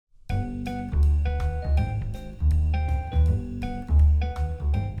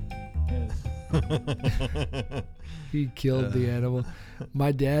He killed the animal.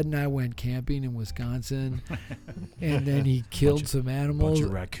 My dad and I went camping in Wisconsin, and then he killed some animals. Bunch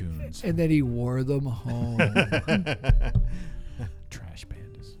of raccoons. And then he wore them home. Trash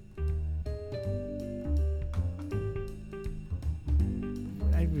pandas.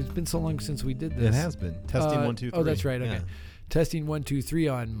 It's been so long since we did this. It has been. Testing 1, 2, 3. Oh, that's right. Okay. Yeah. Testing 1, 2, 3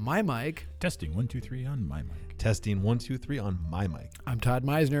 on my mic. Testing 1, 2, 3 on my mic. Testing 1, 2, 3 on my mic. I'm Todd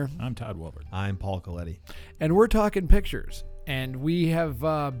Meisner. I'm Todd Welbert. I'm Paul Coletti. And we're talking pictures. And we have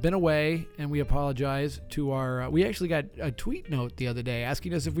been away, and we apologize to our... we actually got a tweet note the other day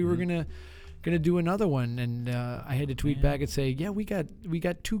asking us if we were gonna do another one, and I had to tweet back and say, yeah, we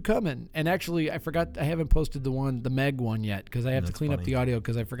got two coming. And actually, I forgot, I haven't posted the Meg one yet because I have to clean up the audio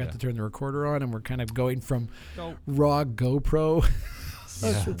because I forgot to turn the recorder on, and we're kind of going from raw GoPro.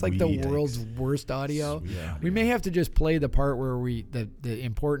 It's like the world's worst audio. We may have to just play the part where the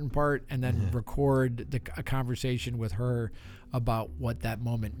important part, and then record a conversation with her about what that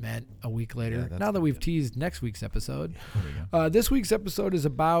moment meant a week later. Now that we've teased next week's episode. This week's episode is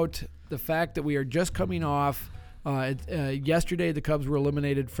about the fact that we are just coming off. Yesterday, the Cubs were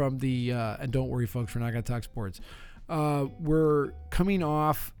eliminated from the, and don't worry, folks, we're not going to talk sports. We're coming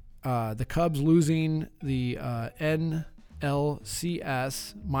off the Cubs losing the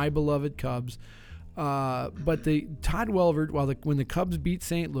NLCS, my beloved Cubs. But Todd Welbert, when the Cubs beat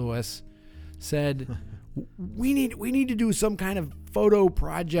St. Louis, said, we need to do some kind of photo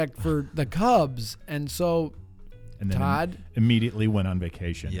project for the Cubs. And so and then Todd immediately went on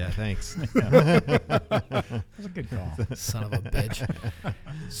vacation. Yeah, thanks. That was a good call. Son of a bitch.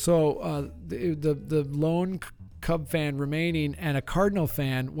 So the lone Cub fan remaining and a Cardinal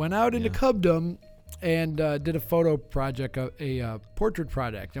fan went out into Cubdom and did a photo project, a portrait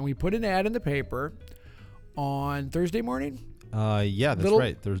project. And we put an ad in the paper on Thursday morning. That's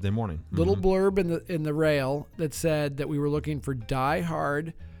right. Thursday morning. Little blurb in the rail that said that we were looking for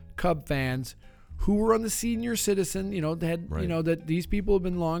die-hard Cub fans who were on the senior citizen. That these people have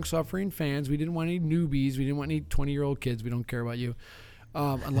been long-suffering fans. We didn't want any newbies. We didn't want any 20-year-old kids. We don't care about you,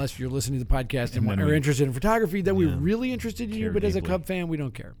 unless you're listening to the podcast and are interested in photography. Then we're really interested in you. But as a Cub fan, we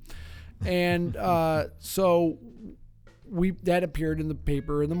don't care. And so that appeared in the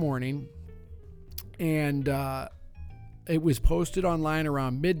paper in the morning, and it was posted online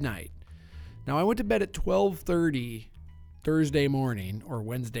around midnight. Now, I went to bed at 12:30 Thursday morning or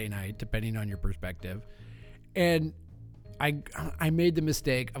Wednesday night, depending on your perspective, and I made the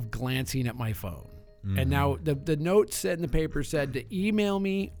mistake of glancing at my phone. And now the note said in the paper said to email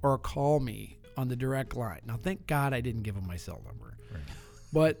me or call me on the direct line. Now, thank God I didn't give them my cell number. Right.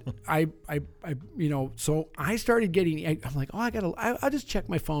 But so I started getting. I'm like, I'll just check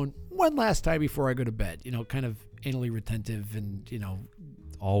my phone one last time before I go to bed. Kind of anally retentive and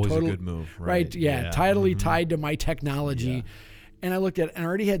always a good move, right? Tidally tied to my technology. And I looked at it and I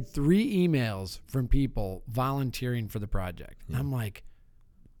already had 3 emails from people volunteering for the project. Yeah. I'm like,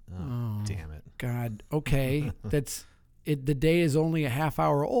 oh, damn it, God. Okay, that's it. The day is only a half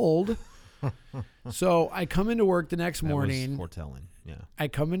hour old. So I come into work the next morning. That was foretelling. Yeah. I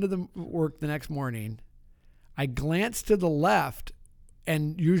come into the work the next morning. I glance to the left,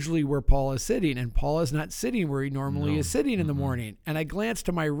 and usually where Paul is sitting, and Paul is not sitting where he normally is sitting in the morning. And I glance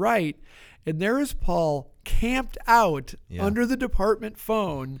to my right, and there is Paul camped out under the department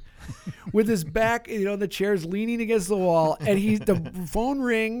phone with his back, the chair's leaning against the wall, and the phone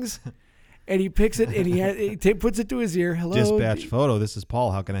rings, and he picks it, and he puts it to his ear. Hello. Dispatch photo. This is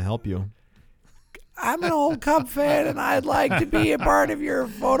Paul. How can I help you? I'm an old Cub fan, and I'd like to be a part of your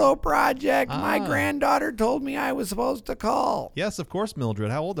photo project. My granddaughter told me I was supposed to call. Yes, of course, Mildred.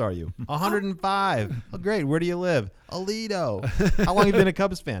 How old are you? 105. Oh, great. Where do you live? Aledo. How long have you been a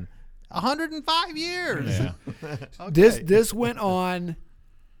Cubs fan? 105 years. Yeah. Okay. This went on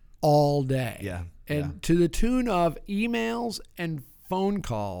all day. Yeah. And to the tune of emails and phone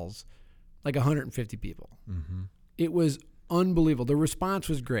calls, like 150 people. Mm-hmm. It was unbelievable. The response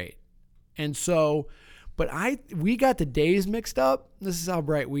was great. And so, but we got the days mixed up. This is how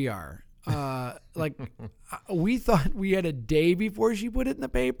bright we are. We thought we had a day before she put it in the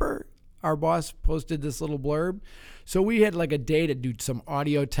paper. Our boss posted this little blurb. So we had like a day to do some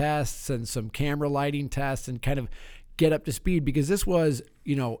audio tests and some camera lighting tests and kind of get up to speed, because this was,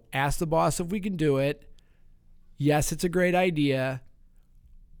 ask the boss if we can do it. Yes, it's a great idea.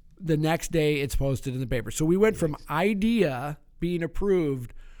 The next day it's posted in the paper. So we went from idea being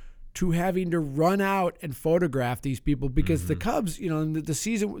approved to having to run out and photograph these people, because the Cubs, the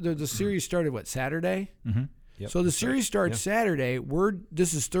season, the series started Saturday? Mm-hmm. Yep. So the series starts Saturday.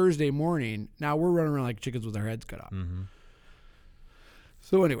 This is Thursday morning. Now we're running around like chickens with our heads cut off. Mm-hmm.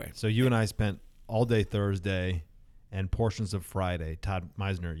 So anyway, So you and I spent all day Thursday and portions of Friday, Todd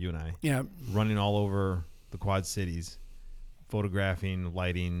Meisner, you and I, yeah, running all over the Quad Cities, photographing,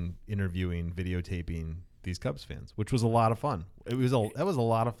 lighting, interviewing, videotaping these Cubs fans, which was a lot of fun. That was a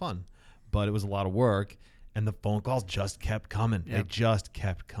lot of fun, but it was a lot of work, and the phone calls just kept coming. Yep. They just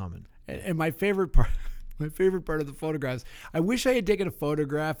kept coming. and my favorite part. My favorite part of the photographs. I wish I had taken a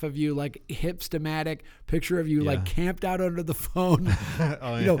photograph of you, like hipstamatic picture of you, like camped out under the phone,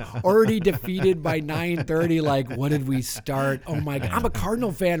 already defeated by 9:30. Like, what did we start? Oh my God, I'm a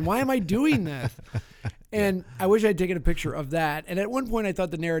Cardinal fan. Why am I doing this? And I wish I had taken a picture of that. And at one point, I thought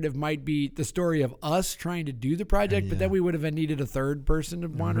the narrative might be the story of us trying to do the project, but then we would have needed a third person to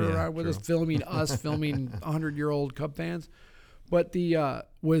wander around with us, filming 100-year-old Cub fans. But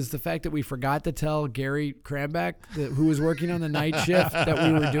was the fact that we forgot to tell Gary Cranbeck, who was working on the night shift, that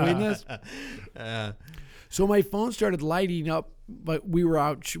we were doing this. So my phone started lighting up, but we were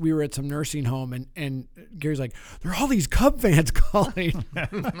at some nursing home, and Gary's like, there are all these Cub fans calling.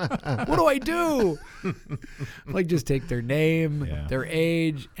 What do I do? Like, just take their name, their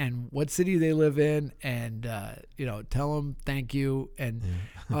age, and what city they live in, and tell them thank you. And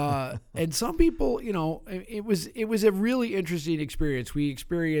and some people, it was a really interesting experience. We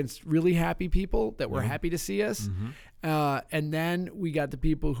experienced really happy people that were happy to see us, and then we got the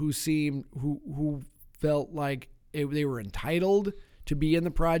people who who felt like they were entitled to be in the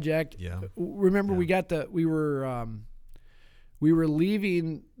project. Yeah. Remember, we were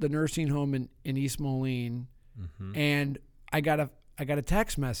leaving the nursing home in East Moline, and I got a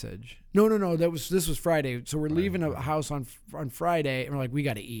text message. No. This was Friday. So we're leaving a house on Friday, and we're like, we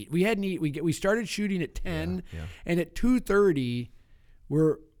got to eat. We hadn't eaten. We started shooting at 10, and at 2:30,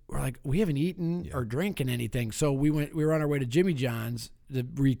 we're like, we haven't eaten or drinking anything. So we were on our way to Jimmy John's to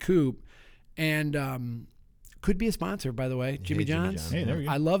recoup. And could be a sponsor, by the way, Jimmy John's. Hey, there we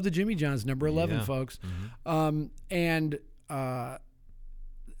go. I love the Jimmy John's, number 11, folks. And I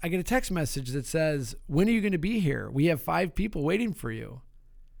get a text message that says, when are you going to be here? We have 5 people waiting for you.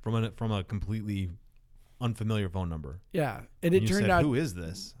 From a completely unfamiliar phone number. Yeah. And it turned out, who is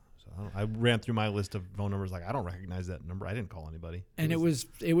this? So I ran through my list of phone numbers. Like, I don't recognize that number. I didn't call anybody. And it was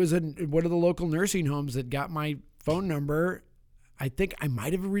one of the local nursing homes that got my phone number. I think I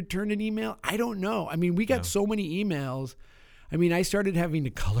might have returned an email. I don't know. I mean, we got so many emails. I mean, I started having to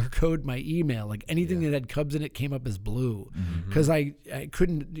color code my email. Like, anything that had Cubs in it came up as blue because I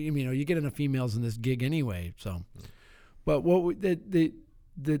couldn't. You get enough emails in this gig anyway. So, but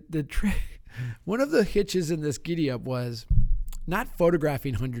the trick, one of the hitches in this giddy up was not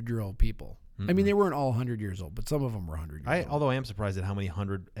photographing 100-year-old people. I mean, they weren't all 100 years old, but some of them were 100 years old. Although I am surprised at how many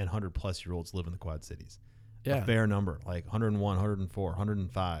 100 and 100-plus-year-olds live in the Quad Cities. Yeah. A fair number, like 101, 104,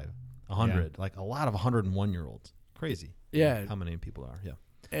 105, 100, like a lot of 101-year-olds. Crazy. Yeah. How many people are,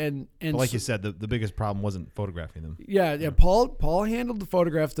 And but like you said, the biggest problem wasn't photographing them. Yeah. Paul handled the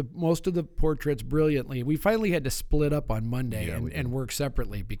photographs, most of the portraits brilliantly. We finally had to split up on Monday and work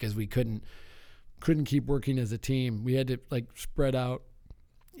separately because we couldn't keep working as a team. We had to spread out.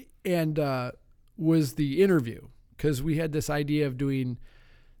 And was the interview, because we had this idea of doing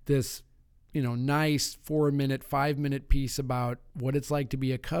this nice 4-minute, 5-minute piece about what it's like to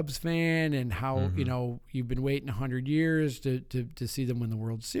be a Cubs fan and how, you've been waiting 100 years to see them win the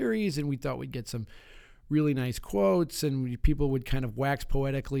World Series. And we thought we'd get some really nice quotes and people would kind of wax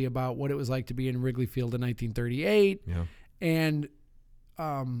poetically about what it was like to be in Wrigley Field in 1938. Yeah. And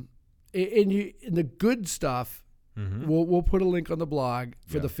in the good stuff, we'll put a link on the blog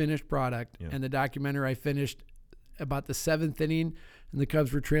for the finished product and the documentary I finished about the 7th inning, and the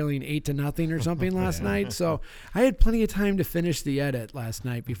Cubs were trailing 8-0 or something last night. So I had plenty of time to finish the edit last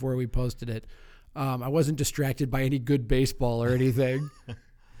night before we posted it. I wasn't distracted by any good baseball or anything.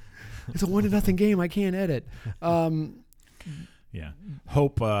 It's a 1-0 game. I can't edit. Yeah.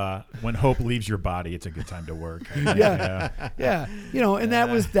 Hope, when hope leaves your body, it's a good time to work. Yeah. And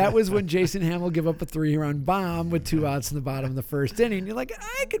that was when Jason Hamill gave up a 3-run bomb with 2 outs in the bottom of the first inning. You're like,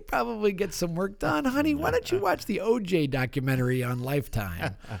 I could probably get some work done, honey. Why don't you watch the OJ documentary on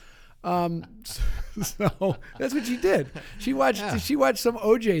Lifetime? So that's what she did. She watched some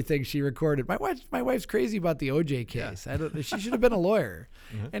OJ thing she recorded. My wife's crazy about the OJ case. She should have been a lawyer.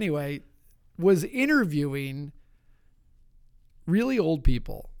 Anyway, was interviewing really old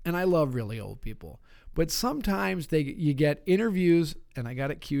people, and I love really old people, but sometimes you get interviews, and I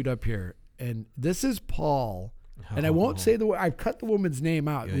got it queued up here, and this is Paul, and I won't say I've cut the woman's name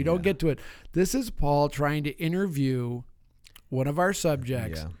out. We don't get to it. This is Paul trying to interview one of our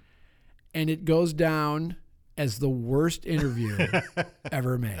subjects, and it goes down as the worst interview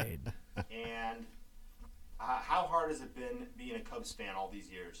ever made. And how hard has it been being a Cubs fan all these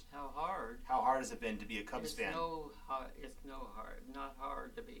years? How hard? How hard has it been to be a Cubs fan? It's not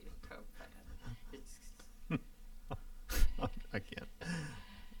hard to be a Cub fan. It's I can't.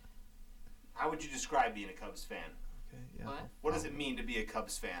 How would you describe being a Cubs fan? Okay, yeah. What does it mean to be a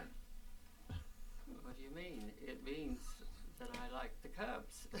Cubs fan? What do you mean? It means that I like the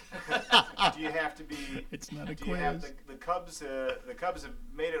Cubs. Do you have to be? It's not a do you have the Cubs? The Cubs have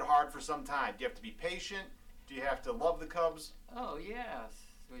made it hard for some time. Do you have to be patient? Do you have to love the Cubs? Oh yes,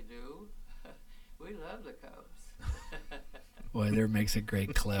 we do. We love the Cubs. Boy, there makes a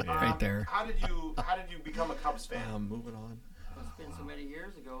great clip right there. How did you become a Cubs fan? Moving on. Well, it's been so many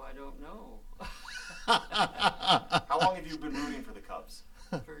years ago, I don't know. How long have you been rooting for the Cubs?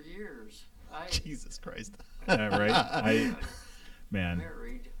 For years. I Jesus Christ. Right? Man.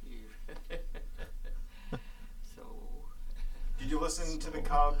 married you. So Did you listen to the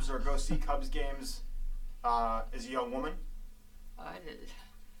Cubs or go see Cubs games as a young woman? I did.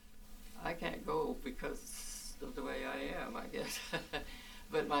 I can't go because of the way I am, I guess.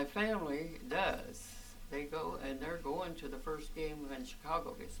 But my family does. They go, and they're going to the first game when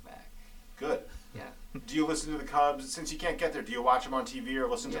Chicago gets back. Good. Yeah. Do you listen to the Cubs? Since you can't get there, do you watch them on TV or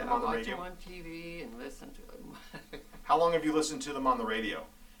listen to them on the I watch radio? them on TV and listen to them. How long have you listened to them on the radio?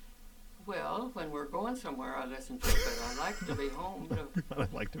 Well, when we're going somewhere, I listen to it, but I like to be home.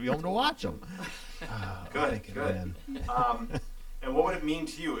 I'd like to be home to watch them. Good, good. And what would it mean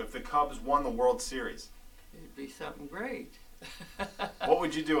to you if the Cubs won the World Series? It'd be something great. What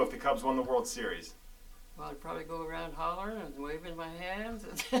would you do if the Cubs won the World Series? Well, I'd probably go around hollering and waving my hands.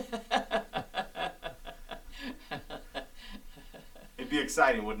 It'd be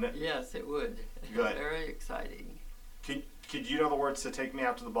exciting, wouldn't it? Yes, it would. Good. Very exciting. Could you know the words to Take Me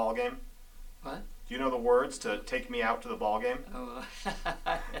Out to the Ball Game? What? Do you know the words to Take Me Out to the Ball Game? Oh,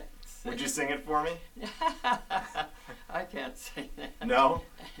 Would you sing it for me? I can't sing that. No?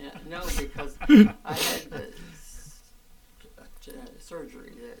 No, because I had the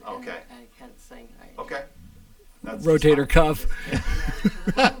surgery. Okay. I can't sing. Okay. That's Rotator cuff.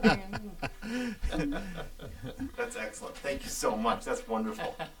 That's excellent. Thank you so much. That's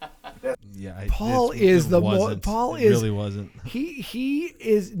wonderful. Yeah, Paul is the Paul it is really wasn't. He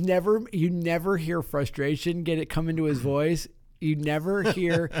is never. You never hear frustration come into his voice. You never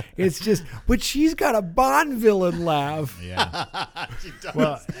hear. It's just, but she's got a Bond villain laugh. Yeah.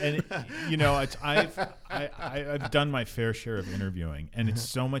 Well, and you know, I've done my fair share of interviewing, and it's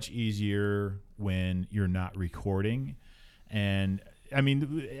so much easier when you're not recording. And I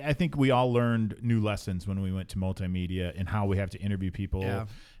mean, I think we all learned new lessons when we went to multimedia and how we have to interview people. Yeah.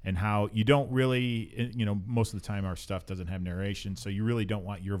 And how you don't really, you know, most of the time our stuff doesn't have narration, so you really don't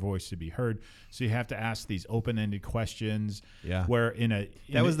want your voice to be heard. So you have to ask these open-ended questions. Yeah. Where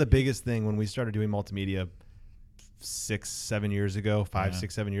that was the biggest thing when we started doing multimedia 6, 7 years ago, 5,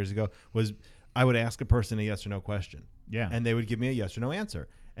 6, 7 years ago, was I would ask a person a yes or no question. Yeah. And they would give me a yes or no answer.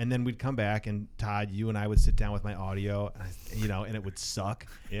 And then we'd come back, and Todd, you and I would sit down with my audio, and and it would suck.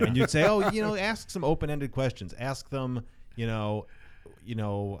 Yeah. And you'd say, ask some open-ended questions. Ask them,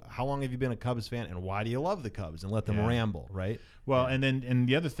 how long have you been a Cubs fan, and why do you love the Cubs, and let them ramble, right? Well, and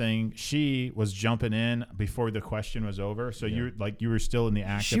the other thing, she was jumping in before the question was over, so you were still in the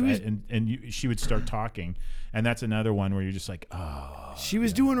act She of was- it, and she would start talking, and that's another one where you're just like, oh, She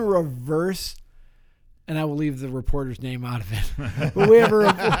was doing a reverse, and I will leave the reporter's name out of it. But we have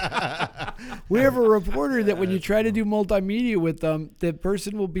a reporter that when you try to do multimedia with them, the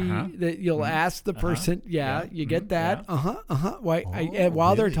person will be that you'll ask the person, you get that,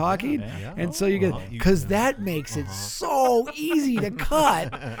 while they're talking, and so you get because that makes it so easy to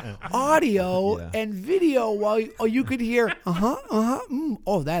cut audio and video while you could hear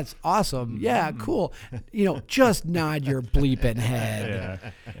oh, that's awesome, cool, just nod your bleeping head.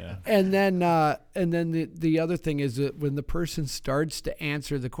 And then the other thing is that when the person starts to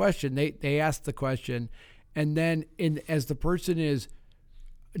answer the question, they ask the question, and then as the person is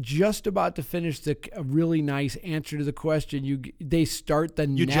just about to finish a really nice answer to the question, they start the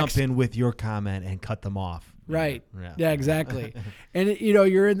You next. jump in with your comment and cut them off. Right. Yeah. Yeah, exactly. And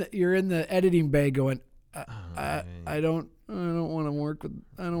you're in the editing bay going, I don't want to work with.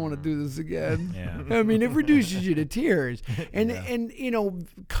 I don't want to do this again. Yeah. I mean, it reduces you to tears. And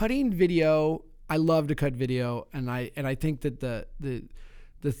cutting video. I love to cut video, and I think that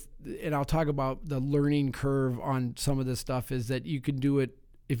and I'll talk about the learning curve on some of this stuff is that you can do it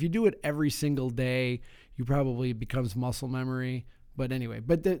if you do it every single day. You probably becomes muscle memory. But anyway,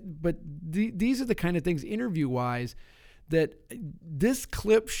 these are the kind of things interview wise that this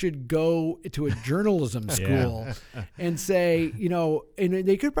clip should go to a journalism school and say, you know, and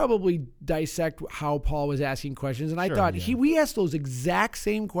they could probably dissect how Paul was asking questions. And I thought we asked those exact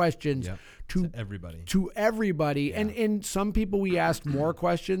same questions to everybody. Yeah. And some people we asked more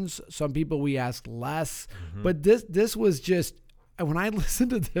questions, some people we asked less, but this was just, when I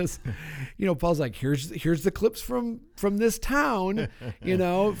listened to this, you know, Paul's like, here's the clips from this town, you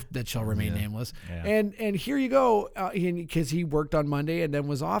know, that shall remain nameless. Yeah. And here you go. Because he worked on Monday and then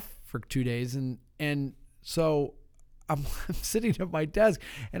was off for 2 days. And so I'm sitting at my desk,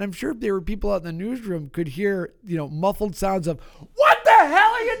 and I'm sure if there were people out in the newsroom could hear, you know, muffled sounds of, what the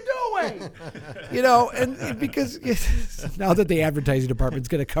hell are you doing? You know, and because now that the advertising department's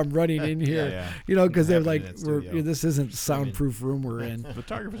going to come running in here, you know, because they're like, this isn't soundproof room we're in.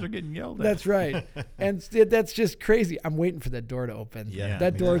 Photographers are getting yelled at. That's right. And that's just crazy. I'm waiting for that door to open. Yeah.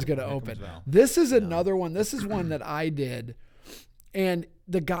 That door's going to open. This is another one. This is one that I did. And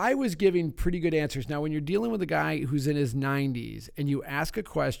the guy was giving pretty good answers. Now, when you're dealing with a guy who's in his 90s and you ask a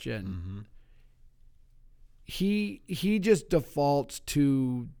question, he just defaults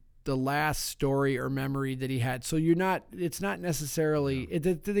to the last story or memory that he had. So it's not necessarily,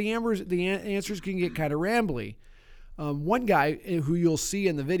 the answers can get kind of rambly. One guy who you'll see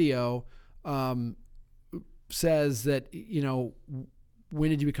in the video says that, you know, when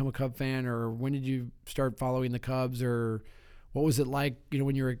did you become a Cub fan, or when did you start following the Cubs, or what was it like, you know,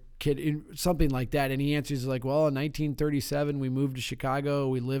 when you were a kid, something like that. And he answers like, well, in 1937, we moved to Chicago.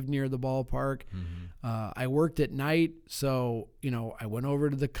 We lived near the ballpark. I worked at night. So, you know, I went over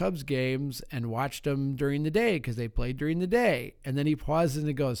to the Cubs games and watched them during the day because they played during the day. And then he pauses and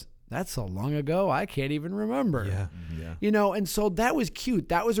he goes, that's so long ago, I can't even remember. Yeah. You know, and so that was cute.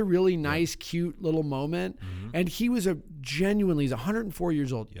 That was a really nice, cute little moment. And he was he's 104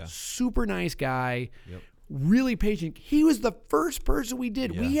 years old. Super nice guy. Really patient. He was the first person we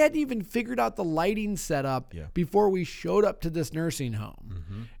did. We hadn't even figured out the lighting setup before we showed up to this nursing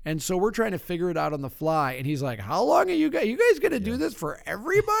home. And so we're trying to figure it out on the fly. And he's like, how long are you guys going to do this for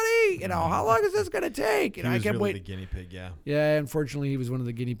everybody? You know, how long is this going to take? You know, He was I kept really waiting. the guinea pig, Yeah, unfortunately, he was one of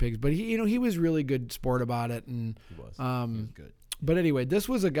the guinea pigs. But he was really good sport about it. And He was good. But anyway, this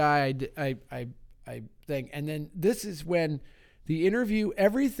was a guy I think. And then this is when the interview,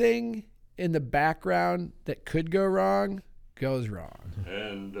 everything in the background that could go wrong goes wrong.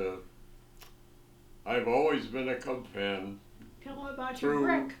 And I've always been a Cub fan. Tell them about your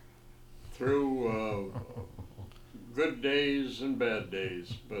brick. Through good days and bad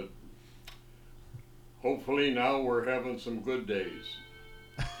days, but hopefully now we're having some good days.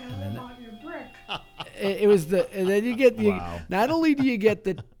 Tell them about your brick. It was and then you get not only do you get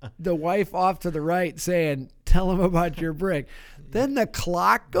the wife off to the right saying, tell him about your brick, then the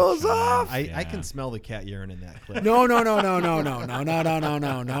clock goes off. I can smell the cat urine in that clip. No,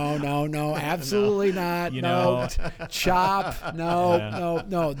 absolutely not. You No, know. Chop.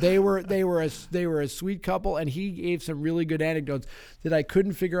 No. They were a sweet couple, and he gave some really good anecdotes that I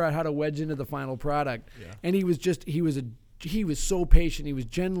couldn't figure out how to wedge into the final product. And he was so patient. He was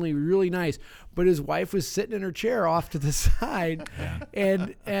generally really nice, but his wife was sitting in her chair off to the side,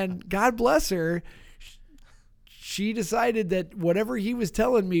 and God bless her. She decided that whatever he was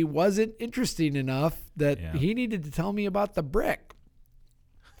telling me wasn't interesting enough that he needed to tell me about the brick.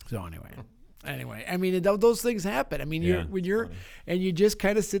 So anyway, I mean, those things happen. I mean, and you just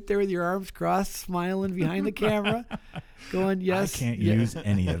kind of sit there with your arms crossed, smiling behind the camera, going, "Yes, I can't use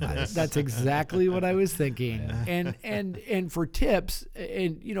any of this." That's exactly what I was thinking. And for tips,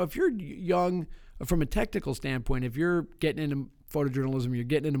 and you know, if you're young from a technical standpoint, if you're getting into photojournalism, you're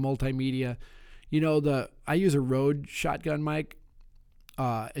getting into multimedia. You know, I use a Rode shotgun mic.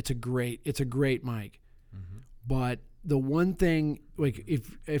 It's a great mic. But the one thing, like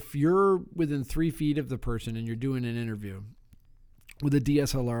if you're within 3 feet of the person and you're doing an interview with a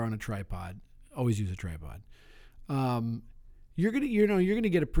DSLR on a tripod, always use a tripod. You're gonna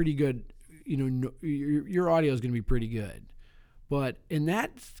get a pretty good, you know, your audio is gonna be pretty good. But in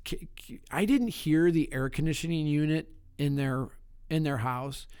that, I didn't hear the air conditioning unit in their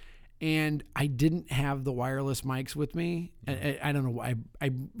house. And I didn't have the wireless mics with me. I don't know why.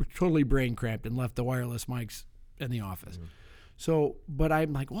 I totally brain cramped and left the wireless mics in the office. So, but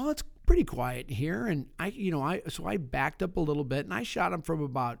I'm like, well, it's pretty quiet here. And so I backed up a little bit and I shot him from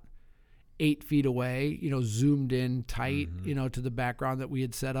about 8 feet away, you know, zoomed in tight, you know, to the background that we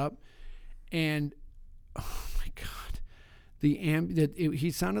had set up. And oh my God,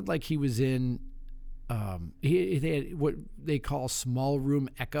 he sounded like he was in, they had what they call small room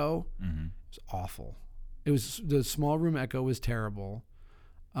echo. It was awful. The small room echo was terrible.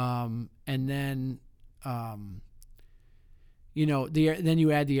 And then then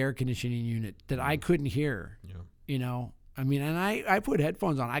you add the air conditioning unit that I couldn't hear. Yeah. I mean, and I put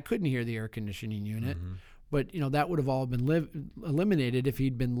headphones on. I couldn't hear the air conditioning unit. Mm-hmm. But, that would have all been eliminated if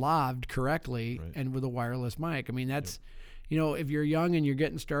he'd been laved correctly Right. and with a wireless mic. I mean, that's, if you're young and you're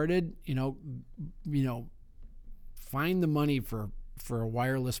getting started, find the money for a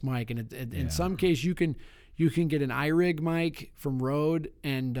wireless mic. And in some case, you can get an iRig mic from Rode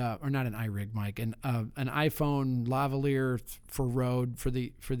or not an iRig mic, an iPhone lavalier for Rode for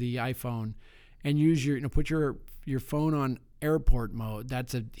the iPhone, and use put your phone on airport mode.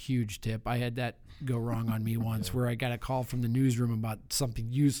 That's a huge tip. I had that go wrong on me once where I got a call from the newsroom about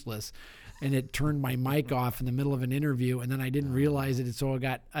something useless, and it turned my mic off in the middle of an interview, and then I didn't realize it, so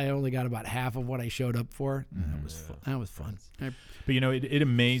I only got about half of what I showed up for. That was fun. But it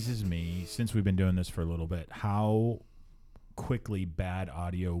amazes me, since we've been doing this for a little bit, how quickly bad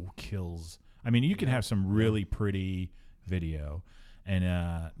audio kills. I mean, you can have some really pretty video,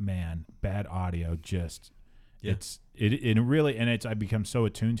 and man, bad audio just I've become so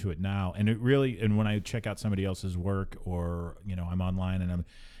attuned to it now, and when I check out somebody else's work, or I'm online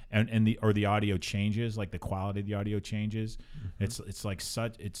and the audio changes, like the quality of the audio changes, it's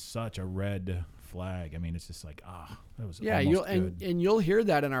such a red flag. I mean, it's just like, that was you'll hear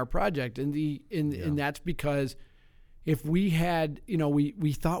that in our project, and that's because if we had,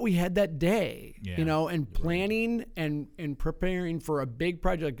 we thought we had that day, and planning and preparing for a big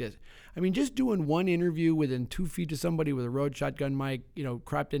project like this. I mean, just doing one interview within 2 feet of somebody with a Rode shotgun mic,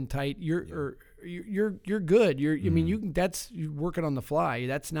 cropped in tight, you're good. You're working on the fly.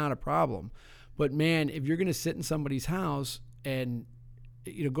 That's not a problem. But man, if you're going to sit in somebody's house and,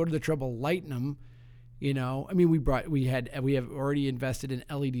 go to the trouble lighting them, I mean, we have already invested in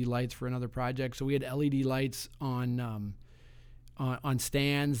LED lights for another project. So we had LED lights on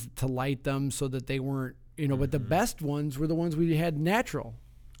stands to light them so that they weren't, but the best ones were the ones we had natural.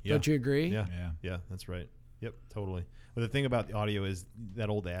 Yeah. Don't you agree? Yeah, that's right. Yep, totally. But the thing about the audio is that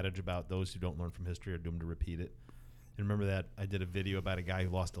old adage about those who don't learn from history are doomed to repeat it. And remember that I did a video about a guy who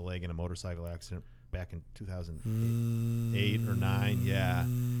lost a leg in a motorcycle accident back in 2008 or 9. Yeah.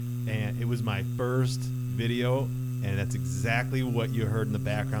 And it was my first video, and that's exactly what you heard in the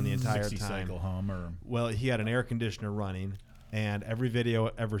background the entire 60 time. cycle hum or... Well, he had an air conditioner running, and every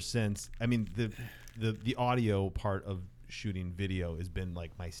video ever since, I mean, the audio part of shooting video has been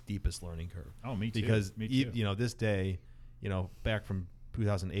like my steepest learning curve. Oh, me too. Because me too. This day, back from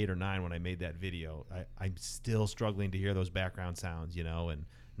 2008 or 9 when I made that video, I'm still struggling to hear those background sounds, and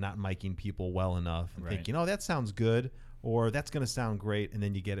not miking people well enough, and thinking, that sounds good, or that's going to sound great, and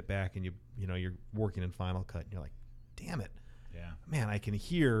then you get it back, and you're working in Final Cut, and you're like, damn it, man, I can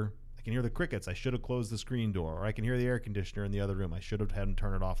hear the crickets. I should have closed the screen door, or I can hear the air conditioner in the other room. I should have had him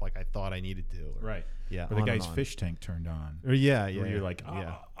turn it off like I thought I needed to. Or, yeah. Or the guy's fish tank turned on. Or yeah. Where you're like,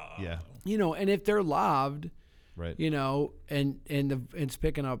 yeah. And if they're laved, right. And it's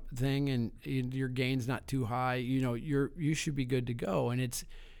picking up thing, and your gain's not too high, you should be good to go. And it's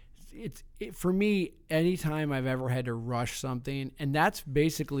for me, anytime I've ever had to rush something, and that's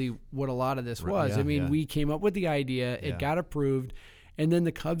basically what a lot of this was. We came up with the idea, it got approved, and then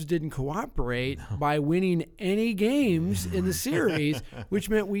the Cubs didn't cooperate by winning any games in the series, which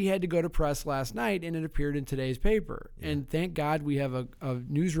meant we had to go to press last night, and it appeared in today's paper. Yeah. And thank God we have a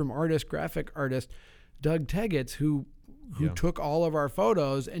newsroom artist, graphic artist, Doug Tegetz, who took all of our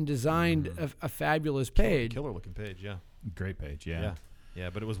photos and designed a fabulous page. Killer looking page, yeah. Great page, yeah. Yeah,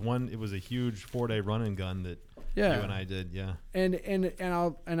 but it was a huge 4-day run and gun that you and I did, yeah. And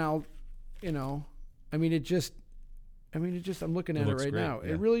I'll I'm looking at it right now.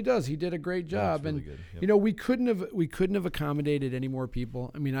 Yeah. It really does. He did a great job, really and good. Yep. we couldn't have accommodated any more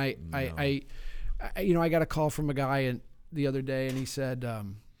people. I mean, I got a call from a guy the other day, and he said,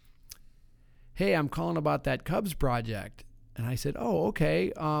 "Hey, I'm calling about that Cubs project," and I said, "Oh,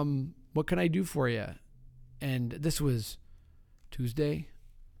 okay. What can I do for you?" And this was Tuesday,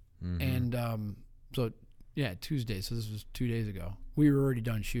 and Tuesday. So this was 2 days ago. We were already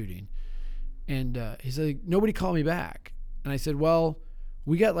done shooting. And he said, nobody called me back. And I said, well,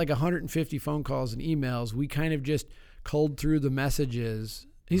 we got like 150 phone calls and emails. We kind of just culled through the messages.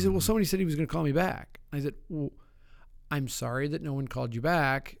 He said, well, somebody said he was going to call me back. I said, well, I'm sorry that no one called you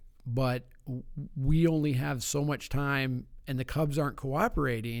back, but we only have so much time, and the Cubs aren't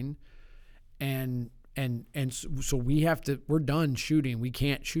cooperating. And so we're done shooting. We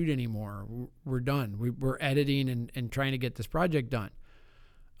can't shoot anymore. We're done. We're editing and trying to get this project done.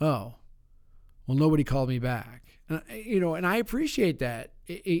 Oh. Well, nobody called me back, and I appreciate that.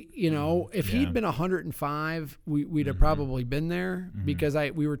 If he'd been 105, we'd have probably been there, because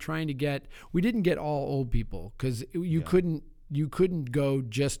we were trying to we didn't get all old people, because you couldn't you couldn't go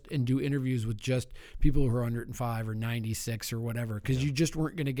just and do interviews with just people who are 105 or 96 or whatever, because you just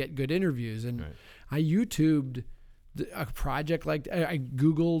weren't going to get good interviews. And I YouTubed a project like I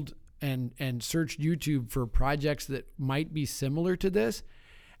Googled and searched YouTube for projects that might be similar to this.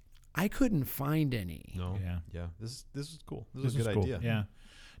 I couldn't find any. No. Yeah. This is cool. This is a good cool. idea. Yeah.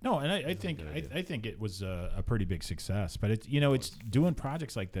 No, and I think it was a pretty big success. But it's it's doing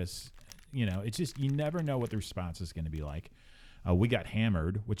projects like this. It's just you never know what the response is going to be like. We got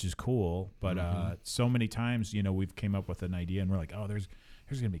hammered, which is cool, but so many times we've came up with an idea and we're like, oh, there's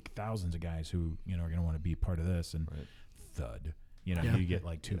going to be thousands of guys who are going to want to be part of this, and thud. You get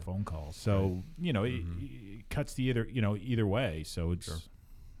like 2 phone calls. So it cuts the either way. So it's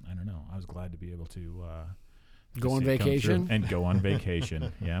I don't know. I was glad to be able to. Go on vacation and go on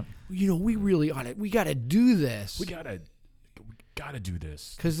vacation. Yeah. We really ought to. We got to do this. We gotta do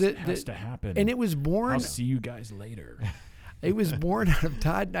this because it has to happen. And it was born. I'll see you guys later. It was born out of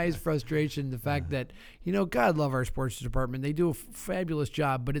Todd and I's frustration. The fact that God love our sports department. They do a fabulous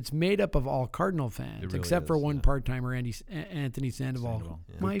job, but it's made up of all Cardinal fans, really except for one part timer, Anthony Sandoval.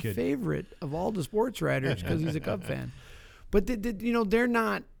 My favorite of all the sports writers because he's a Cub fan. But they're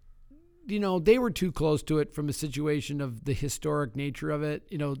not. They were too close to it from a situation of the historic nature of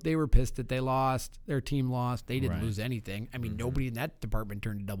it. They were pissed that they lost. Their team lost. They didn't lose anything. I mean, nobody in that department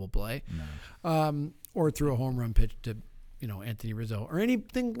turned a double play, or threw a home run pitch to, Anthony Rizzo or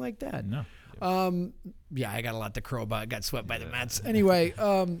anything like that. No. I got a lot to crow about. Got swept by the Mets. Anyway.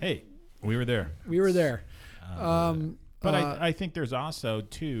 Hey, we were there. But I think there's also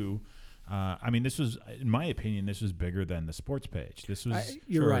too. This was, in my opinion, this was bigger than the sports page. This was,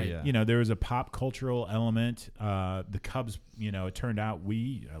 you're right. Yeah. There was a pop cultural element. The Cubs, it turned out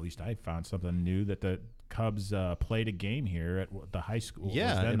at least I found something new that the Cubs played a game here at the high school.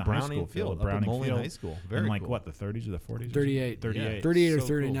 Yeah, at the high school field, Browning Field, High School. Very in cool. the 30s or the 40s? 38. 38. 38 or So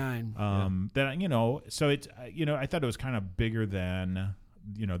 39. Cool. So it's, I thought it was kind of bigger than,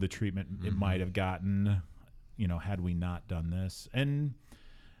 the treatment it might have gotten, had we not done this. And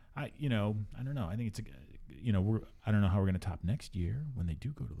I don't know. I think it's I don't know how we're going to top next year when they do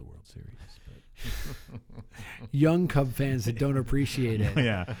go to the World Series. But Young Cub fans that don't appreciate it.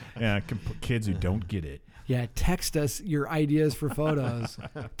 yeah. Kids who don't get it. Yeah, text us your ideas for photos.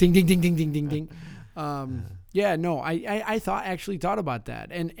 Ding, ding, ding, ding, ding, ding, ding. I thought about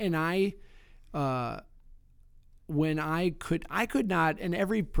that, and I, when I could not, and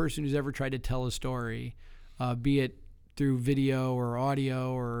every person who's ever tried to tell a story, be it through video or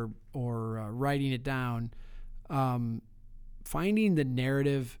audio or writing it down, finding the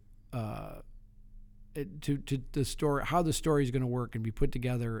narrative to the story, how the story is going to work and be put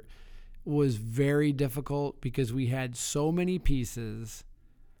together, was very difficult because we had so many pieces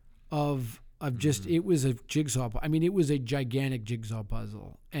of just it was a jigsaw. I mean, it was a gigantic jigsaw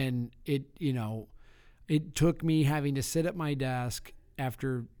puzzle, and it took me having to sit at my desk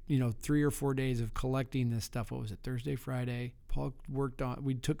after 3 or 4 days of collecting this stuff. What was it? Thursday, Friday. Paul worked on.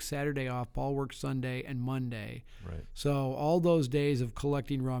 We took Saturday off. Paul worked Sunday and Monday. Right. So all those days of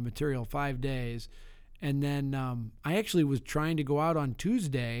collecting raw material, 5 days, and then I actually was trying to go out on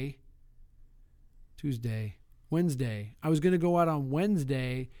Wednesday. I was going to go out on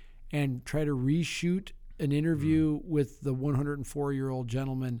Wednesday and try to reshoot an interview with the 104-year-old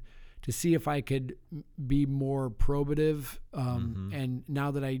gentleman to see if I could be more probative. And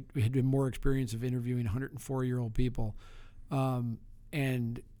now that I had been more experience of interviewing 104-year-old people, he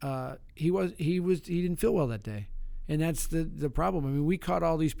didn't feel well that day. And that's the problem. I mean, we caught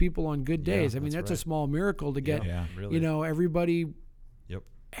all these people on good days. I mean, that's a small miracle to get, really. Everybody. Yep.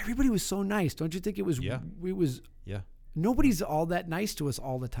 Everybody was so nice. Don't you think it was? Yeah. It was. Yeah. Nobody's all that nice to us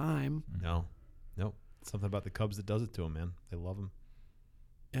all the time. No. Something about the Cubs that does it to them, man. They love them.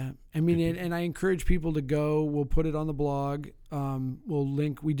 Yeah. I mean, and I encourage people to go. We'll put it on the blog. We'll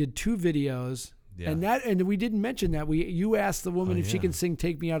link. We did 2 videos. Yeah. And we didn't mention that. You asked the woman if she can sing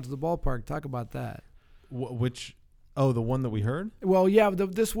 "Take Me Out to the Ballpark." Talk about that. Which? Oh, the one that we heard? Well, yeah.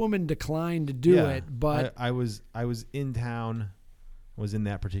 This woman declined to do it, but I was in town. Was in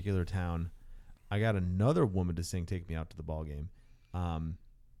that particular town. I got another woman to sing "Take Me Out to the Ball Game."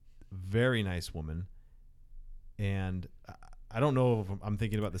 Very nice woman, and I don't know if I'm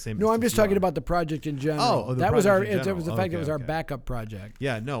thinking about the same. No, I'm just talking about the project in general. Oh, that was our. It was the fact that it was our backup project.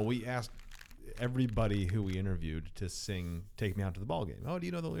 Yeah, no, we asked everybody who we interviewed to sing "Take Me Out to the Ball Game." Oh, do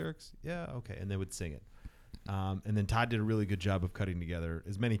you know the lyrics? Yeah, okay, and they would sing it. And then Todd did a really good job of cutting together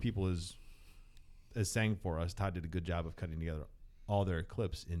as many people as sang for us. Todd did a good job of cutting together all their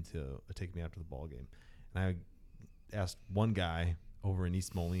clips into a "Take Me Out to the Ball Game." And I asked one guy over in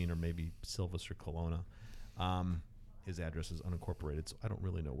East Moline or maybe Silvis or Kelowna, his address is unincorporated, so I don't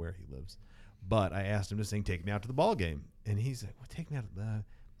really know where he lives. But I asked him to sing "Take Me Out to the Ball Game," and he's like, well, "Take me out."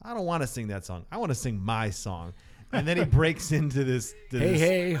 I don't want to sing that song. I want to sing my song. And then he breaks into this.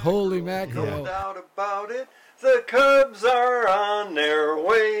 Hey, holy mackerel. No doubt about it, the Cubs are on their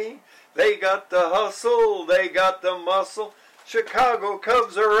way. They got the hustle, they got the muscle. Chicago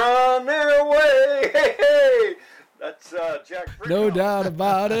Cubs are on their way. Hey, hey. That's Jack Brickhouse. No doubt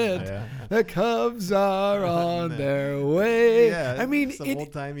about it. Yeah. The Cubs are on their way. Yeah, I mean, some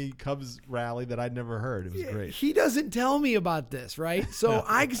old-timey Cubs rally that I'd never heard. It was great. He doesn't tell me about this, right? So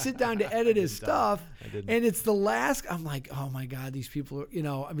I sit down to edit his stuff, and it's the last. I'm like, oh my God, these people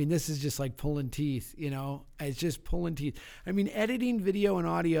are, I mean, this is just like pulling teeth, It's just pulling teeth. I mean, editing video and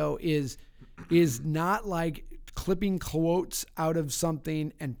audio is not like clipping quotes out of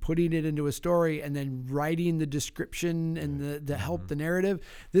something and putting it into a story and then writing the description and the help the narrative.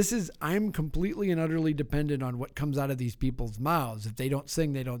 I'm completely and utterly dependent on what comes out of these people's mouths. If they don't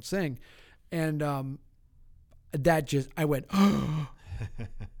sing, they don't sing. And I went,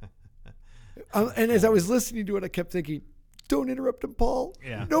 and as I was listening to it, I kept thinking, don't interrupt him, Paul.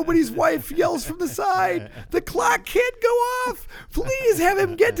 Yeah. Nobody's wife yells from the side. The clock can't go off. Please have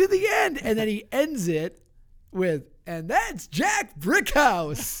him get to the end. And then he ends it with, and that's Jack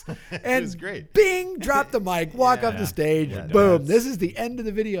Brickhouse. And was great. Bing, drop the mic, walk up the stage, Yeah, boom. This is the end of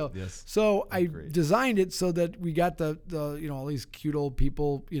the video. Yes. So I Great. designed it so that we got the all these cute old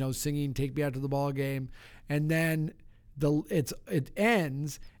people, singing "Take Me Out to the Ball Game," and then it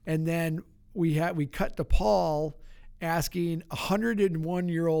ends, and then we cut to Paul asking a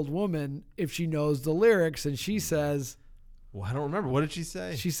 101-year-old woman if she knows the lyrics, and she says, Well, I don't remember. What did she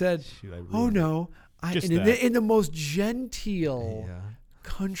say? she said, Shoot, I really "Oh no." Just In the most genteel Yeah.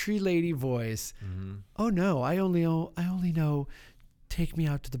 country lady voice. Mm-hmm. Oh no, I only know "Take Me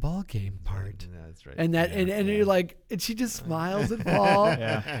Out to the Ball Game" part. Yeah, that's right. And that and you're like, and she just smiles at Paul.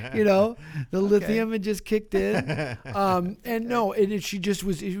 The lithium had just kicked in. She just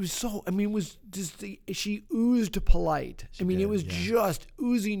was. It was so. I mean, it was just she oozed polite. It was just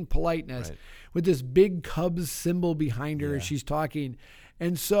oozing politeness Right. with this big Cubs symbol behind her as she's talking.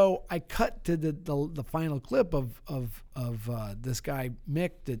 And so I cut to the final clip of this guy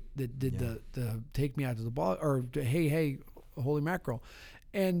Mick that did the "Take Me Out to the Ball" or hey holy mackerel,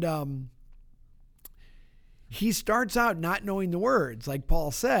 and he starts out not knowing the words like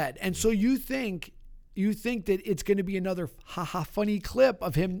Paul said, and so you think that it's going to be another funny clip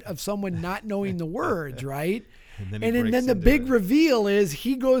of someone not knowing the words, right? And then the big reveal is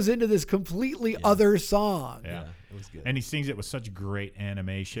he goes into this completely other song. Yeah. It was good. And he sings it with such great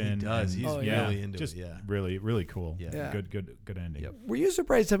animation. He does. and- He's really into just it. Yeah. really, really cool. Yeah. Good ending. Yep. Were you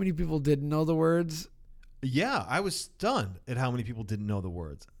surprised how many people didn't know the words? Yeah, I was stunned at how many people didn't know the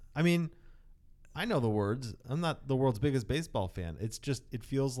words. I mean, I know the words. I'm not the world's biggest baseball fan. It's just, it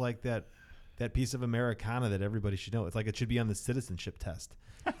feels like that piece of Americana that everybody should know. It's like it should be on the citizenship test.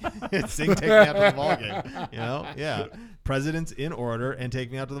 Sing "Take Me Out to the Ball Game." Yeah. Presidents in order and "Take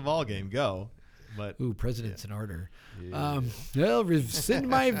Me Out to the Ball Game." Go. But Ooh, presidents in order. Well, rescind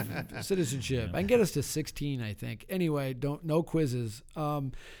my citizenship. I can get us to 16, I think. Anyway, no quizzes.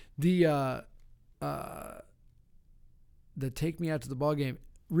 The "Take Me Out to the Ball Game,"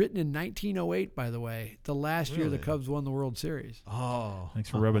 written in 1908, by the way, the last year the Really? Cubs won the World Series. Thanks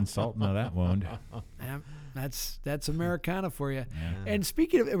for rubbing salt into that wound. That's Americana for you. Yeah. And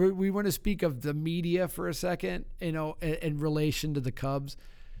speaking of, we want to speak of the media for a second, in relation to the Cubs.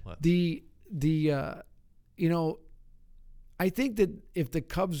 Let's. I think that if the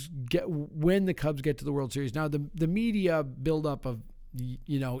Cubs when the Cubs get to the World Series, now the media buildup of,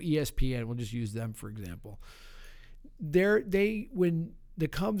 ESPN, we'll just use them for example. When the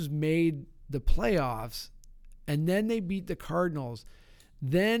Cubs made the playoffs and then they beat the Cardinals,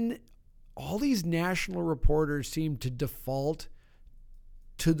 then all these national reporters seem to default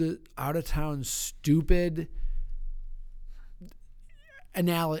to the out-of-town stupid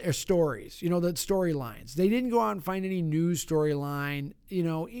stories, the storylines. They didn't go out and find any new storyline.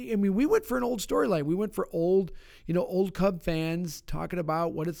 We went for an old storyline. We went for old Cub fans talking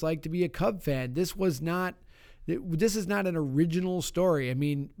about what it's like to be a Cub fan. This is not an original story.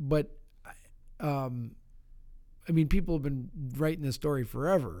 People have been writing this story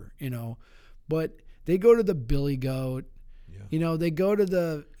forever, but they go to the Billy Goat. Yeah. They go to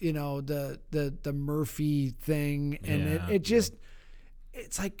the Murphy thing, and it just,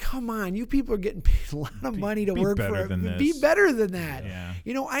 it's like, come on, you people are getting paid a lot of money to work for it. Be better than that. Yeah.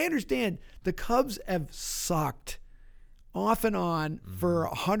 I understand the Cubs have sucked off and on for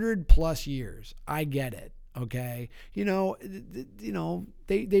 100+ years. I get it. Okay, you know,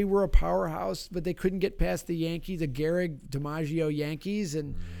 they were a powerhouse, but they couldn't get past the Yankees, the Gehrig DiMaggio Yankees,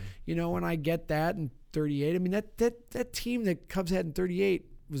 and you know, and I get that in '38. I mean, that team that Cubs had in '38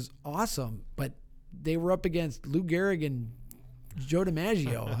 was awesome, but they were up against Lou Gehrig and Joe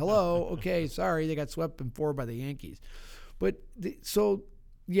DiMaggio. Hello, okay, sorry, they got swept in 4 by the Yankees, but so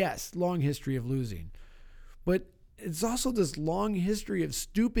yes, long history of losing, but it's also this long history of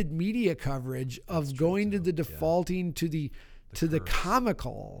stupid media coverage of going to the defaulting to the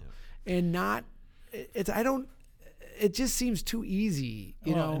comical and not it just seems too easy,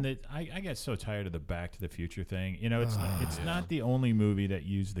 you know. And I get so tired of the Back to the Future thing. You know, it's not the only movie that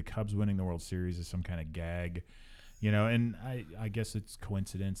used the Cubs winning the World Series as some kind of gag. You know, and I guess it's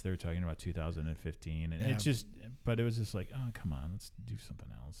coincidence they were talking about 2015, and it's just, but it was just like, oh, come on, let's do something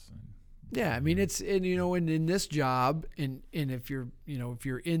else. And, yeah, I mean, it's, and you know, and in this job, and if you're, you know, if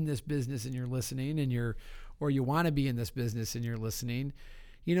you're in this business and you're listening, and or you want to be in this business and you're listening,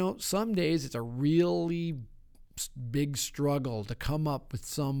 you know, some days it's a really big struggle to come up with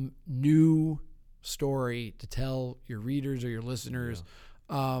some new story to tell your readers or your listeners.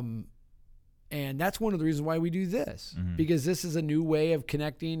 And that's one of the reasons why we do this, because this is a new way of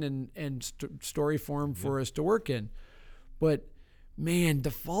connecting and story form for us to work in. But man,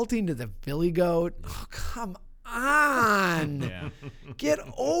 defaulting to the Billy Goat, oh, come on. Get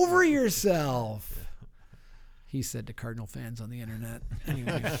over yourself. He said to Cardinal fans on the internet.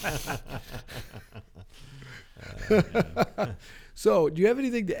 Anyway. So do you have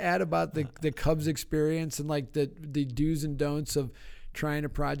anything to add about the Cubs experience and like the do's and don'ts of trying a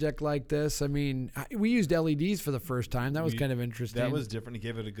project like this? I mean, we used LEDs for the first time. That was kind of interesting. That was different. It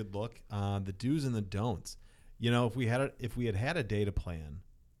gave it a good look. The do's and the don'ts. You know, if we had a data plan,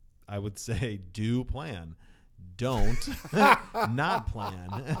 I would say do plan, don't not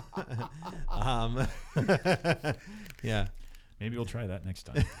plan. Yeah, maybe we'll try that next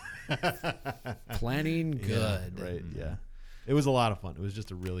time. Planning good, yeah, right? Yeah, it was a lot of fun. It was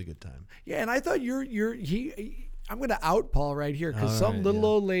just a really good time. Yeah, and I thought I'm going to out Paul right here because little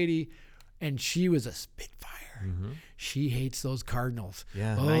old lady, and she was a spitfire. She hates those Cardinals.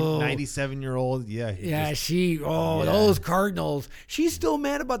 Yeah, 97-year-old. Yeah. Those Cardinals. She's still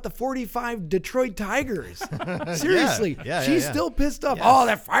mad about the 45 Detroit Tigers. Seriously. She's still pissed off. Oh,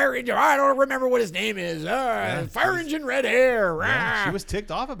 that fire engine. I don't remember what his name is. Fire engine, red hair. Yeah, she was ticked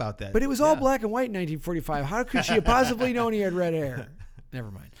off about that. But it was all black and white in 1945. How could she have possibly known he had red hair?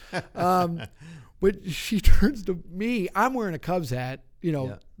 Never mind. But she turns to me. I'm wearing a Cubs hat, you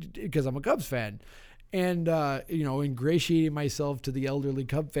know, because I'm a Cubs fan. And, you know, ingratiating myself to the elderly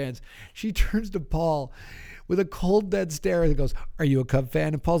Cub fans. She turns to Paul with a cold, dead stare and goes, "Are you a Cub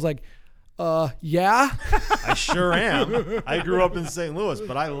fan?" And Paul's like, yeah. I sure am. I grew up in St. Louis,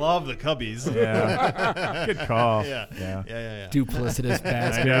 but I love the Cubbies. Yeah. Good call. Yeah. Duplicitous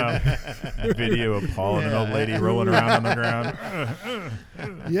bastard. I know. Video of Paul and an old lady rolling around on the ground.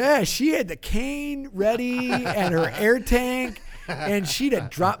 Yeah, she had the cane ready and her air tank. And she'd have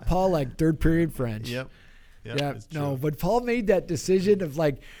dropped Paul like third period French. Yep. Yeah. No, but Paul made that decision of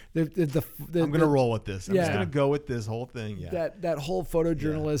like I'm gonna roll with this. I'm just gonna go with this whole thing. Yeah. That whole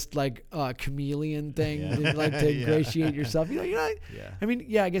photojournalist like chameleon thing, like to ingratiate yourself. You know. I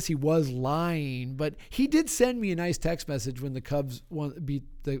mean, I guess he was lying, but he did send me a nice text message when the Cubs beat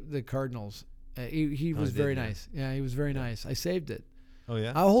the Cardinals. He was very nice. Yeah, he was very nice. I saved it. Oh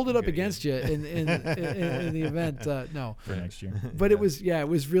yeah, I'll hold it up against you in the event. No, for next year. But it was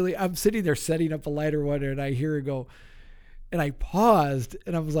really. I'm sitting there setting up a lighter one, and I hear her go, and I paused,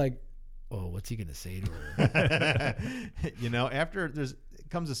 and I was like, "Oh, what's he gonna say to her?" You know, after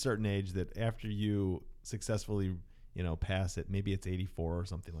comes a certain age that after you successfully, you know, pass it, maybe it's 84 or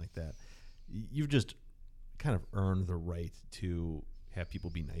something like that. You've just kind of earned the right to have people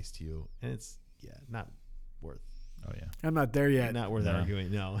be nice to you, and it's not worth. Oh yeah, I'm not there yet. Not worth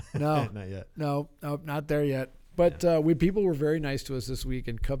arguing. No, not yet. No, not there yet. But people were very nice to us this week,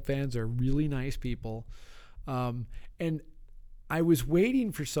 and Cub fans are really nice people. And I was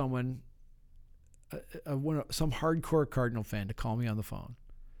waiting for someone, some hardcore Cardinal fan, to call me on the phone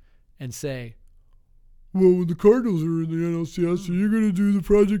and say, "Well, when the Cardinals are in the NLCS, are you going to do the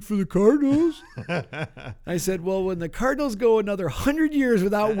project for the Cardinals?" I said, "Well, when the Cardinals go another 100 years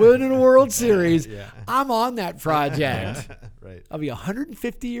without winning a World Series, I'm on that project." Right. I'll be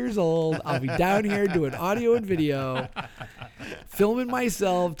 150 years old. I'll be down here doing audio and video, filming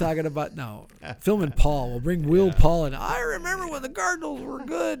myself, filming Paul. We'll bring Will Paul in. I remember when the Cardinals were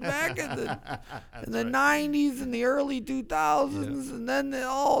good back in the 90s and the early 2000s, and then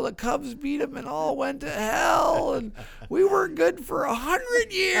the Cubs beat them and all went to hell, and we were good for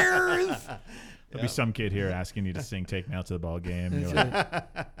 100 years. There'll be some kid here asking you to sing "Take Me Out to the Ball Game." You're like,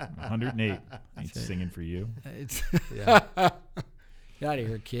 108. He's singing for you. It's Yeah. Get out of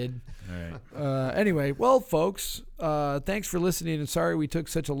here, kid. All right. Anyway, well, folks, thanks for listening. And sorry we took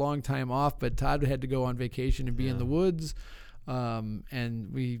such a long time off, but Todd had to go on vacation and be in the woods.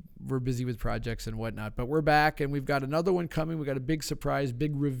 And we were busy with projects and whatnot. But we're back, and we've got another one coming. We got a big surprise,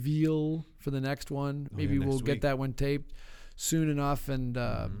 big reveal for the next one. Maybe we'll next get week. that one taped soon enough and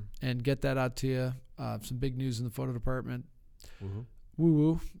get that out to you. Some big news in the photo department.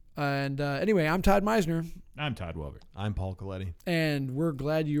 Woo-woo. And anyway, I'm Todd Meisner. I'm Todd Welber. I'm Paul Coletti. And we're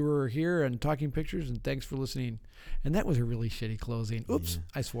glad you were here and talking pictures, and thanks for listening. And that was a really shitty closing. Oops,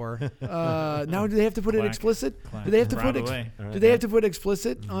 I swore. Now, do they have to put it Clack. explicit? Clack. Do they have to Round put away. do they have to put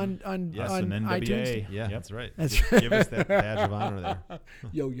explicit on Yes, on an NWA. iTunes? Yeah, Yep. that's right. That's Give us that badge of honor there.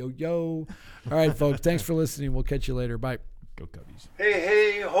 Yo, yo, yo. All right, folks. Thanks for listening. We'll catch you later. Bye. Go Cubbies. Hey,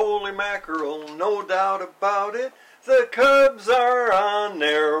 hey, holy mackerel, no doubt about it. The Cubs are on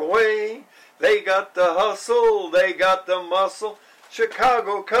their way. They got the hustle, they got the muscle.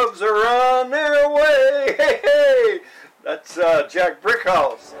 Chicago Cubs are on their way. Hey, hey, that's Jack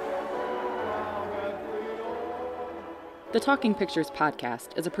Brickhouse. The Talking Pictures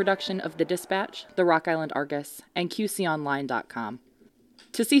podcast is a production of The Dispatch, The Rock Island Argus, and QCOnline.com.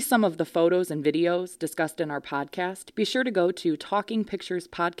 To see some of the photos and videos discussed in our podcast, be sure to go to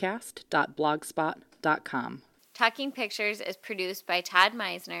talkingpicturespodcast.blogspot.com. Talking Pictures is produced by Todd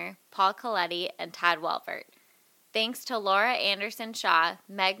Meisner, Paul Coletti, and Todd Welvert. Thanks to Laura Anderson Shaw,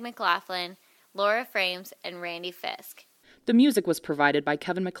 Meg McLaughlin, Laura Frames, and Randy Fisk. The music was provided by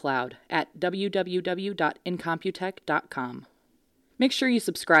Kevin MacLeod at www.incomputech.com. Make sure you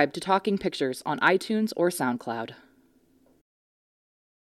subscribe to Talking Pictures on iTunes or SoundCloud.